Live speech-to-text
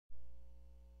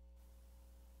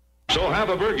So have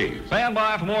a burgie. Stand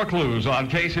by for more clues on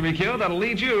KCBQ that'll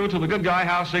lead you to the Good Guy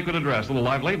House secret address. A little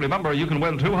lively. Remember, you can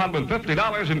win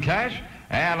 $250 in cash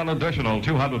and an additional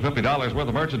 $250 worth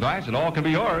of merchandise. It all can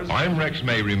be yours. I'm Rex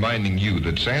May reminding you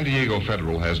that San Diego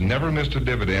Federal has never missed a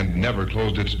dividend, never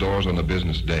closed its doors on a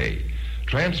business day.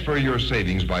 Transfer your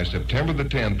savings by September the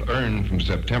 10th, earned from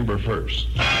September 1st.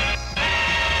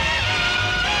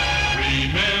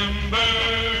 Remember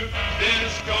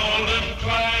this golden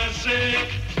classic.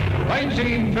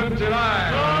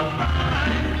 1959.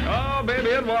 Oh, baby,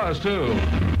 it was, too.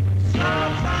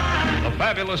 The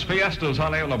fabulous Fiestas,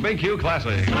 honey, on the Big Q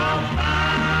Classic.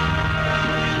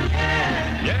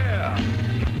 Yeah.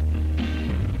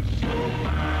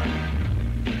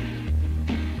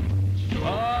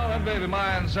 Oh, that baby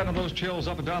mine sending those chills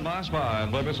up and down my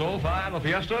spine. Baby, so fine, the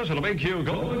Fiestas and the Big Q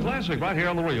Golden Classic right here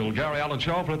on the reel. Gary Allen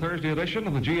Show for the Thursday edition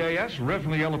of the GAS, ripped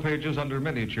from the yellow pages under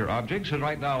miniature objects. And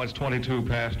right now it's 22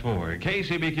 past 4.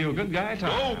 KCBQ Good Guy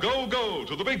Time. Go, go, go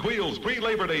to the Big Wheel's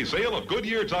pre-Labor Day sale of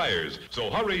Goodyear tires. So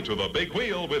hurry to the Big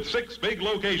Wheel with 6 big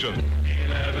locations.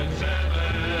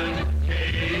 11-7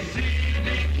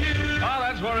 KCBQ. Oh,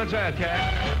 that's where it's at,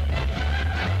 Cat.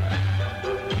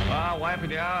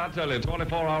 Wiping you out, I tell you,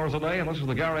 24 hours a day, and this is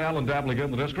the Gary Allen dabbling in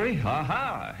the mystery.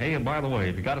 Aha! Hey, and by the way,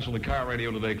 if you got us on the car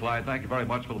radio today, Clyde, thank you very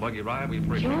much for the buggy ride. We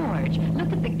appreciate it. George,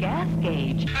 look at the gas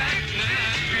gauge.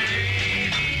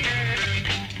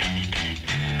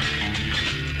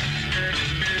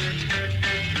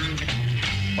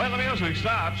 When the music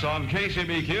stops on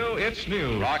KCBQ, it's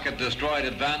new. Rocket destroyed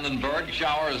at Vandenberg,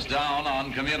 showers down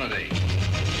on community.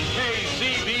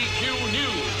 KCBQ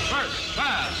News. First,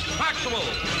 fast, factual.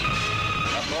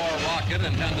 A Thor rocket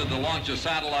intended to launch a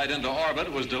satellite into orbit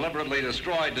was deliberately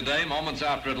destroyed today, moments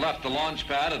after it left the launch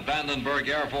pad at Vandenberg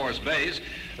Air Force Base.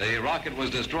 The rocket was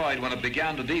destroyed when it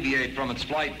began to deviate from its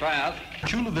flight path.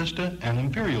 Chula Vista and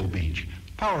Imperial Beach.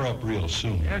 Power up real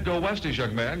soon. Yeah, go westies,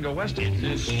 young man. Go westies. In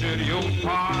this studio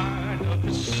part of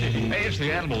the city. Hey, it's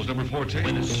the Animals, number 14.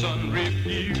 When the sun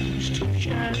refused to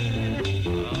shine.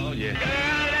 Oh, yeah.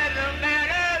 Girl, there's a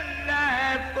better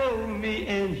life for me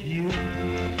and you.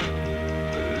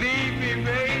 Leave me,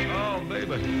 baby. Oh,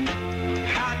 baby.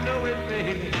 I know it,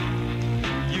 baby.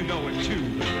 You know it,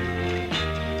 too.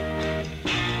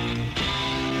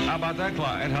 How about that,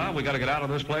 Clyde, huh? We got to get out of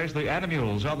this place. The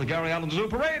Animals on the Gary Allen Zoo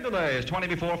Parade today is 20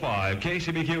 before 5.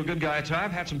 KCBQ Good Guy Time.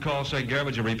 Had some calls saying, Gary,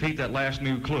 would you repeat that last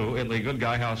new clue in the Good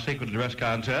Guy House Secret Address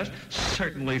Contest?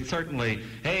 Certainly, certainly.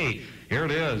 Hey, here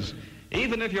it is.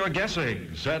 Even if you're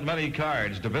guessing, send many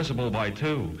cards divisible by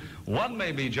 2. One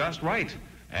may be just right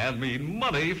and mean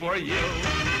money for you.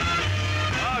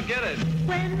 Oh, get it.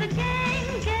 When the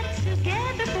gang gets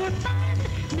together for fun,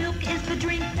 milk is the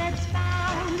drink that's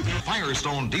found.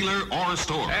 Firestone dealer or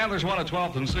store. And there's one at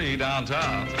 12th and C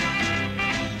downtown.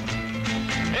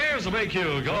 Here's the Big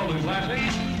Q Golden Classic,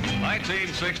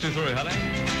 1963, honey.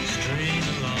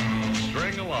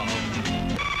 String along.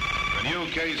 The new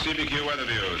KCBQ weather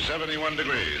view, 71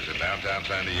 degrees in downtown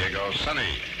San Diego,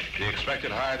 sunny. The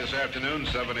expected high this afternoon,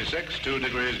 76, 2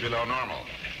 degrees below normal.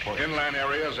 For inland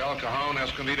areas, El Cajon,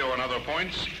 Escondido, and other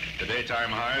points, the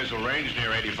daytime highs will range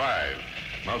near 85.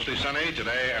 Mostly sunny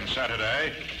today and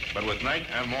Saturday, but with night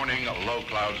and morning low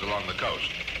clouds along the coast.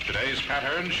 Today's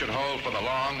pattern should hold for the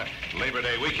long Labor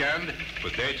Day weekend,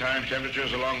 with daytime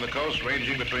temperatures along the coast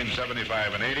ranging between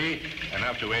 75 and 80 and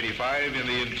up to 85 in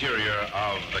the interior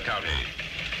of the county.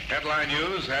 Headline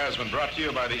News has been brought to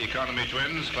you by the Economy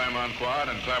Twins, Claremont Quad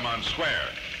and Claremont Square.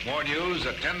 More news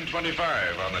at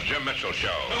 10:25 on the Jim Mitchell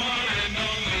Show. The one and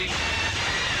only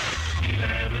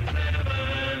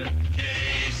 11-7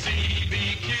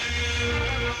 KCBQ,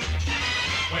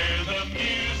 where the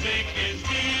music is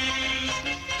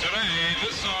used. Today,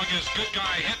 this song is Good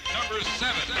Guy hit number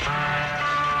 7.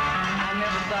 I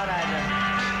never thought I'd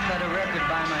cut a record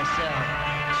by myself,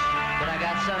 but I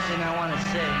got something I want to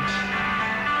say.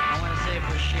 I want to say it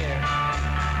for Cher, and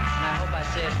I hope I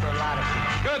say it for a lot of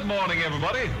people. Good morning,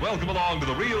 everybody. Welcome along to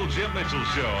the Real Jim Mitchell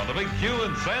Show on the Big Q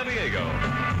in San Diego.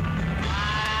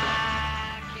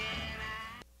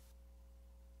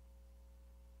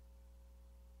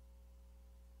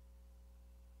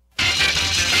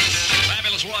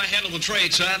 Fabulous way ahead of the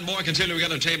trade, son. More continuing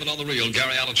entertainment on the Real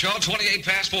Gary Allen Show, 28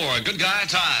 past 4. Good Guy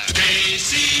Time.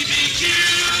 KCBQ,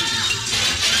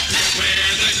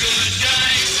 where the good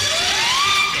guys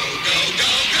go, go,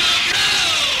 go, go, go.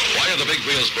 Why are the Big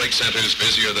Wheels brake centers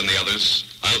busier than the others?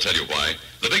 I'll tell you why.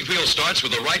 The Big Wheel starts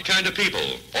with the right kind of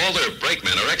people. All their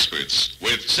brakemen are experts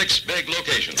with 6 big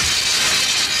locations.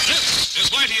 This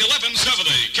is 1170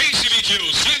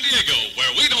 KCBQ San Diego,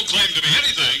 where we don't claim to be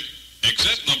anything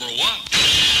except number 1.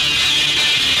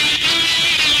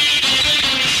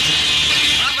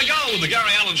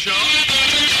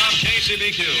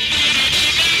 KCBQ.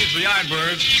 These are the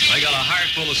Yardbirds. They got a heart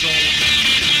full of soul.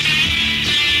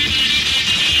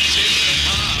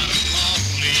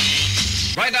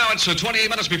 Right now, it's 28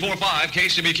 minutes before 5.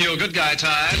 KCBQ, good guy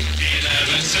time.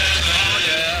 11-7. Oh,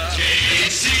 yeah.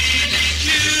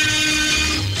 KCBQ.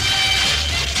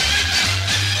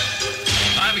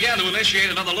 Time again to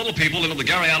initiate another Little People into the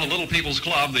Gary Allen Little People's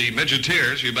Club, the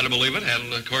Midgeteers, you better believe it,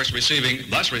 and, of course, receiving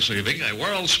a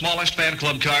world's smallest fan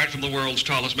club card from the world's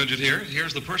tallest Midgeteer.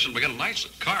 Here's the person. We got a nice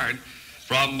card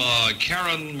from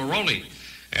Karen Maroney,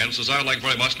 and says, I'd like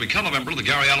very much to become a member of the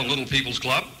Gary Allen Little People's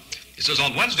Club. He says,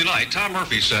 on Wednesday night, Tom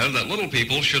Murphy said that little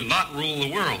people should not rule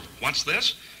the world. What's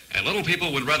this? And little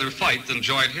people would rather fight than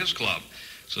join his club.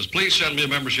 Says, please send me a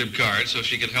membership card so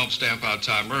she can help stamp out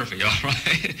Tom Murphy, all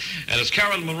right? And it's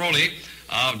Karen Maroney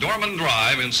of Dorman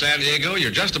Drive in San Diego. You're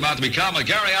just about to become a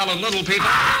Gary Allen Little People.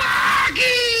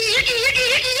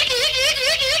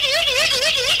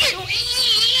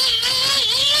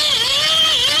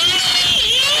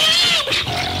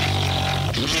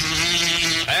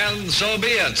 And so be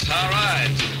it. All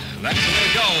right. That's the way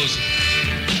it goes.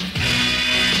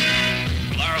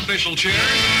 Our official cheer.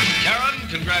 Karen,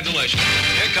 congratulations.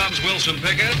 Here comes Wilson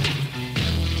Pickett.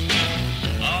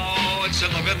 Oh, it's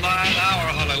in the midnight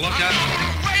hour, honey. Look at it.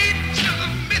 Wait till the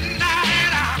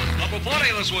midnight hour. Number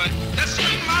 40 this week. That's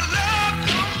when my love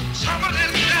comes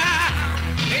tumbling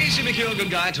down. KCBQ,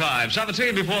 good guy time.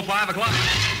 17 before 5 o'clock.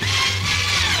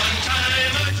 One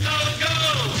time a go-go.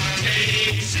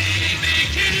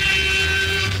 KCBQ.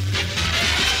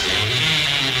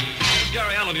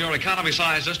 Gary Allen, your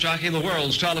economy-sized disc jockey, the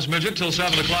world's tallest midget, till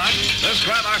 7 o'clock. Let's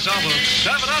grab ourselves a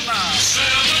 7 Up now. 7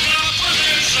 Up on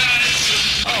their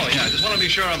sides. Oh, yeah, I just want to be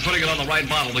sure I'm putting it on the right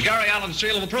bottle. The Gary Allen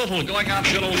seal of approval going out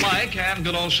to good old Mike and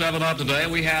good old 7 Up today.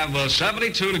 We have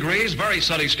 72 degrees, very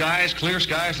sunny skies, clear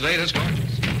skies today. That's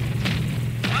gorgeous.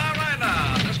 All right,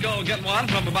 now, let's go get one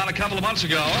from about a couple of months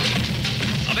ago.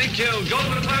 A big Q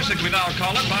Golden Classic, we now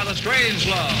call it, by the Strange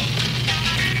Love.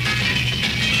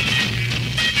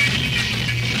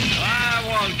 I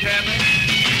want candy.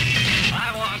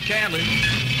 I want candy. A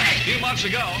few months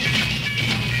ago, a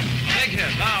big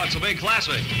hit. Now it's a big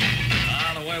classic.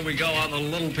 On the way we go on the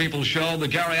Little People Show, the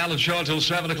Gary Allen Show until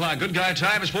 7 o'clock. Good guy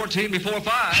time is 14 before 5.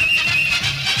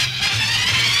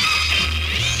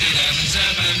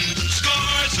 11-7.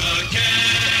 Scores again.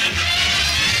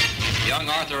 Young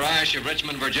Arthur Ashe of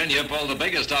Richmond, Virginia, pulled the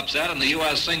biggest upset in the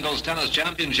U.S. Singles Tennis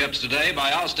Championships today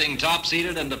by ousting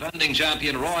top-seeded and defending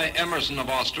champion Roy Emerson of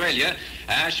Australia.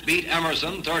 Ashe beat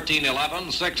Emerson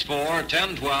 13-11, 6-4,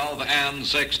 10-12, and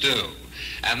 6-2.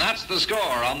 And that's the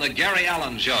score on the Gary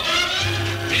Allen Show.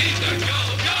 He's a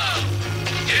go-go.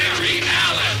 Gary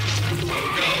Allen. Go,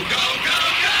 go, go, go, go.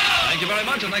 Thank you very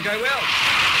much, I think I will.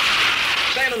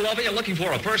 Say a little over, you're looking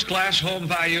for a first-class home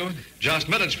value just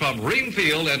minutes from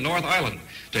Greenfield and North Island.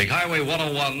 Take Highway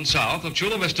 101 south of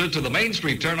Chula Vista to the Main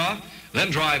Street turnoff, then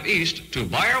drive east to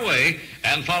Buyer Way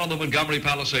and follow the Montgomery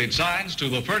Palisades signs to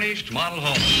the furnished model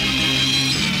home.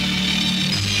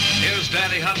 Here's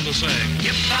Danny Hutton to sing.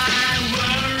 If I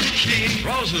were a king,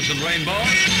 Roses and Rainbow.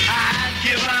 I'd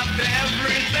give up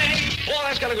everything. Well,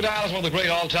 that's got to go down as one of the great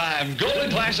all-time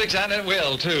golden classics, and it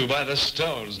will, too, by the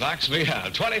Stones. Knocks me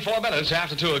out. 24 minutes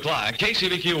after 2 o'clock.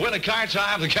 KCBQ win a car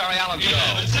time, the Gary Allen Show.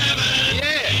 11-7.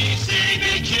 Yeah.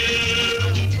 KCBQ.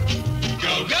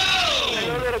 Go,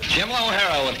 go. Jim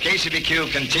O'Hara with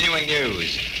KCBQ Continuing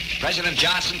News. President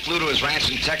Johnson flew to his ranch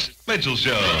in Texas. Mitchell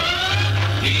Show.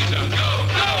 He's a go,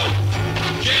 go.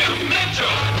 Jim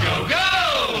Mitchell. Go, go.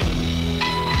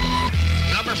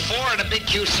 Number 4 in the Big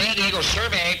Q San Diego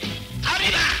survey.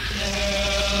 Howdy,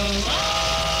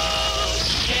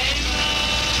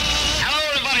 hello,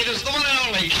 everybody. This is the one and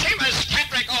only Seamus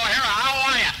Patrick O'Hara. How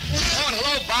are you? Oh, and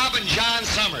hello, Bob and John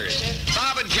Summers.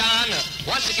 Bob and John,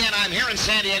 once again, I'm here in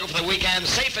San Diego for the weekend,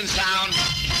 safe and sound,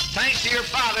 thanks to your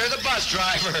father, the bus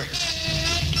driver.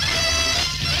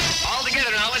 All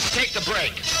together now, let's take the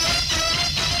break.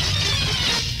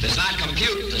 Does not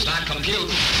compute. Does not compute.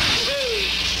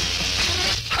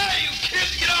 Hey, you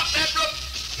kids, get off that roof.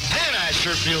 Man, I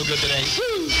sure feel good today.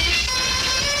 Woo.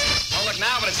 Oh, look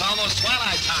now, but it's almost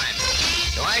twilight time.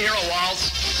 Do I hear a waltz?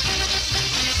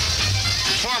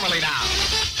 Formally now.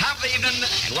 Top of the evening, and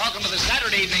welcome to the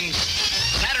Saturday of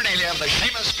the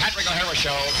Seamus Patrick O'Hara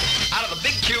Show out of the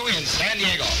Big Q in San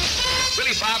Diego.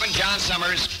 Billy, Bob, and John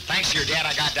Summers, thanks to your dad,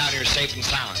 I got down here safe and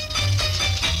sound.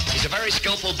 He's a very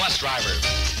skillful bus driver,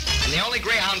 and the only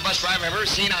Greyhound bus driver I've ever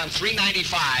seen on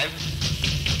 395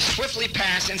 swiftly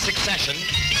pass in succession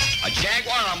a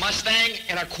Jaguar, a Mustang,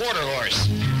 and a quarter horse.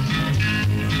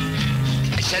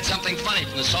 I said something funny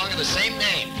from the song of the same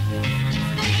name.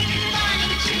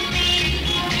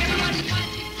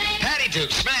 Trying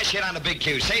to smash hit on the big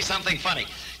Q. Say something funny.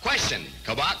 Question,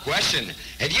 Kabak, question.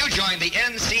 Have you joined the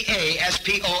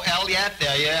NCASPOL yet?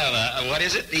 What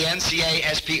is it? The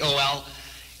NCASPOL?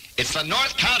 It's the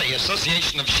North County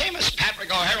Association of Seamus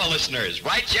Patrick O'Hara listeners.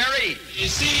 Right, Jerry?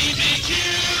 KCBQ,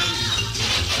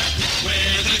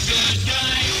 where the good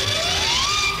guys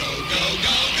go, go,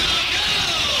 go, go, go.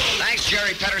 Thanks,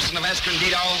 Jerry Pedersen of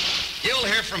Escondido. You'll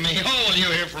hear from me. Oh, will you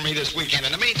hear from me this weekend?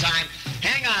 In the meantime,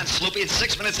 hang on, Sloopy. It's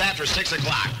 6 minutes after 6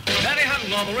 o'clock. Danny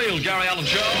Hutton on the real Gary Allen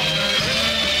Show.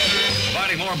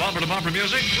 Providing more bumper-to-bumper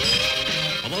music.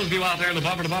 For those of you out there in the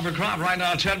bumper-to-bumper crowd, right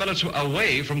now, 10 minutes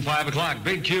away from 5 o'clock.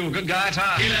 Big Q, good guy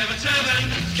time. 11-7,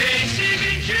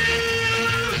 KCBQ,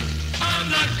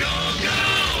 on the go-go.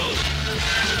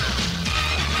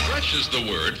 Fresh is the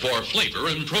word for flavor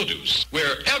and produce,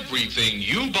 where everything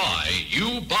you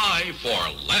buy for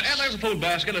less. And there's a food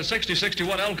basket at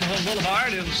 6061 El Cajon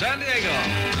Boulevard in San Diego.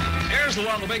 Here's the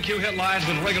one the Big Q hit line's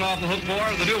been ringing off the hook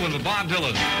for, the new one with Bob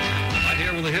Dylan. Right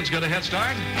here where the hits get a head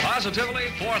start, Positively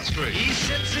 4th Street. He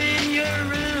sits in your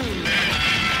room.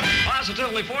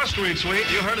 Positively 4th Street Suite.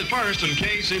 You heard it first in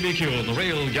KCBQ, the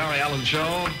real Gary Allen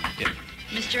Show. Yeah.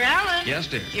 Mr. Allen? Yes,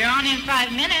 dear. You're on in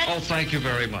 5 minutes. Oh, thank you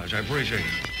very much. I appreciate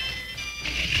it.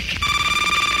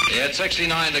 It's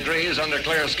 69 degrees under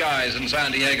clear skies in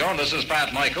San Diego, and this is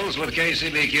Pat Michaels with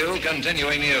KCBQ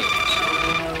Continuing News.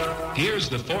 Here's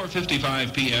the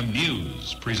 4:55 p.m.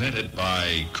 news presented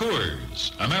by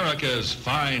Coors, America's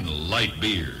fine light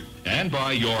beer, and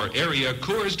by your area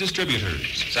Coors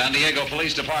distributors. San Diego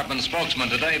Police Department spokesman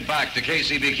today backed the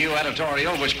KCBQ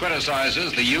editorial which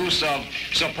criticizes the use of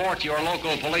Support Your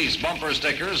Local Police bumper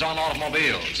stickers on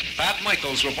automobiles. Pat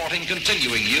Michaels reporting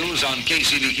continuing news on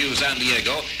KCBQ San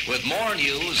Diego with more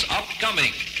news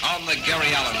upcoming on the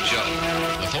Gary Allen Show.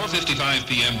 The 4:55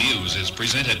 p.m. news is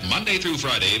presented Monday through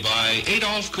Friday by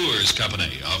Adolph Coors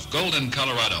Company of Golden,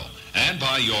 Colorado, and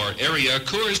by your area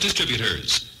Coors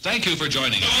distributors. Thank you for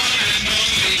joining us.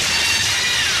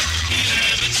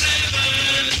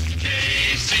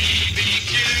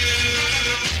 KCBQ,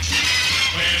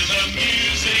 where the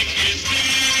music is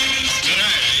news.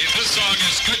 Today, this song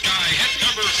is Good Guy hit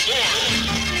number 4.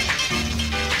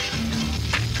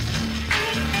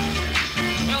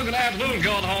 Well, good afternoon,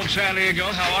 going home, San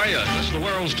Diego. How are you? This is the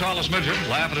world's tallest midget,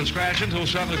 laughing and scratching until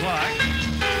 7 o'clock.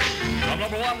 I'm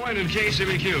number 1 rated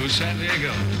KCBQ, San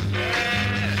Diego.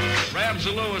 Rams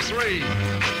and Lewis 3.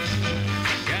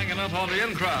 Ganging up on the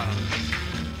in crowd.